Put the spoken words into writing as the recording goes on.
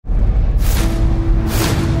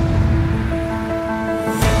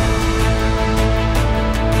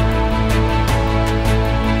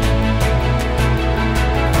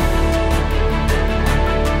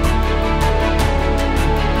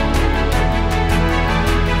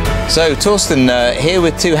So Torsten, here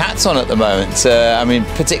with two hats on at the moment. I mean,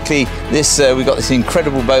 particularly this, we've got this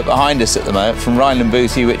incredible boat behind us at the moment from Rhineland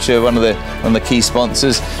Booty, which are one of the key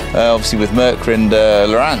sponsors, obviously with Mercury and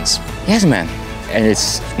Lowrance. Yes, man, and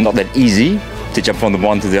it's not that easy to jump from the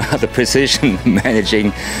one to the other position,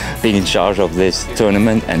 managing, being in charge of this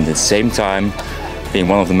tournament, and at the same time being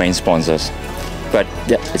one of the main sponsors. But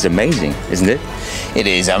yeah, it's amazing, isn't it? It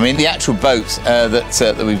is. I mean, the actual boat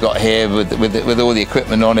that we've got here with all the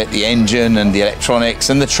equipment on it, the engine and the electronics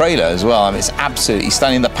and the trailer as well. I mean, it's absolutely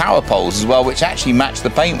stunning. The power poles as well, which actually match the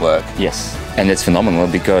paintwork. Yes, and it's phenomenal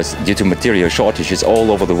because due to material shortages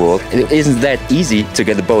all over the world, it isn't that easy to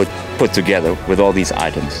get a boat put together with all these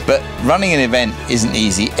items. But running an event isn't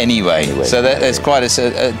easy anyway. So there's quite a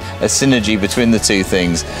synergy between the two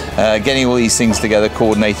things, getting all these things together,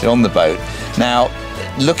 coordinated on the boat. Now,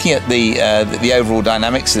 looking at the overall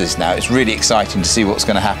dynamics of this now, it's really exciting to see what's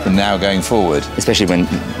going to happen now going forward. Especially when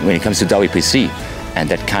it comes to WPC and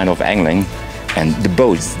that kind of angling and the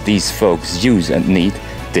boats these folks use and need,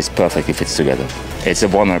 this perfectly fits together. It's a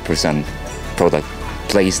 100% product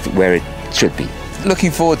placed where it should be.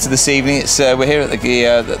 Looking forward to this evening. We're here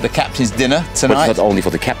at the captain's dinner tonight. But not only for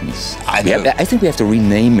the captains. I know. I think we have to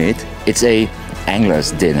rename it. It's a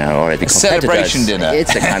angler's dinner or the celebration dinner.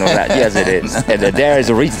 It's a kind of that. Yes, it is. And there is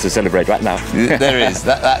a reason to celebrate right now. There is.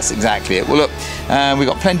 That's exactly it. Well, look, we've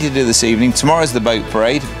got plenty to do this evening. Tomorrow's the boat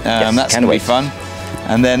parade. Yes, that's going to be fun.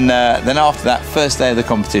 And then after that, first day of the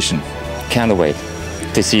competition. Can't wait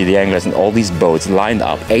to see the anglers and all these boats lined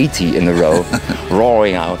up, 80 in a row,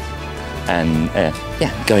 roaring out. And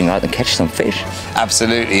yeah, going out and catch some fish.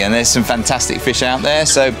 Absolutely, and there's some fantastic fish out there.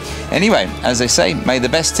 So anyway, as they say, may the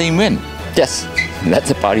best team win. Yes, that's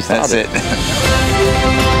the party started. That's it.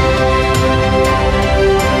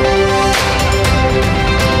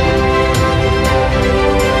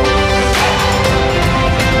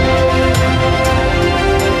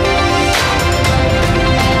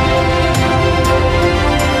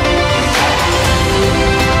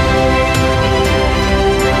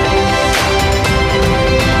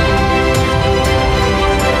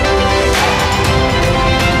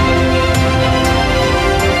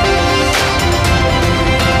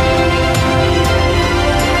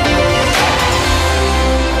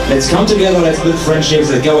 Let's come together, let's build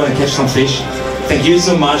friendships, let's go and catch some fish. Thank you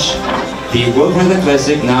so much. The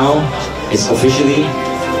WorldPredatorClassic now is officially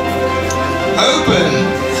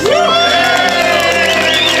open.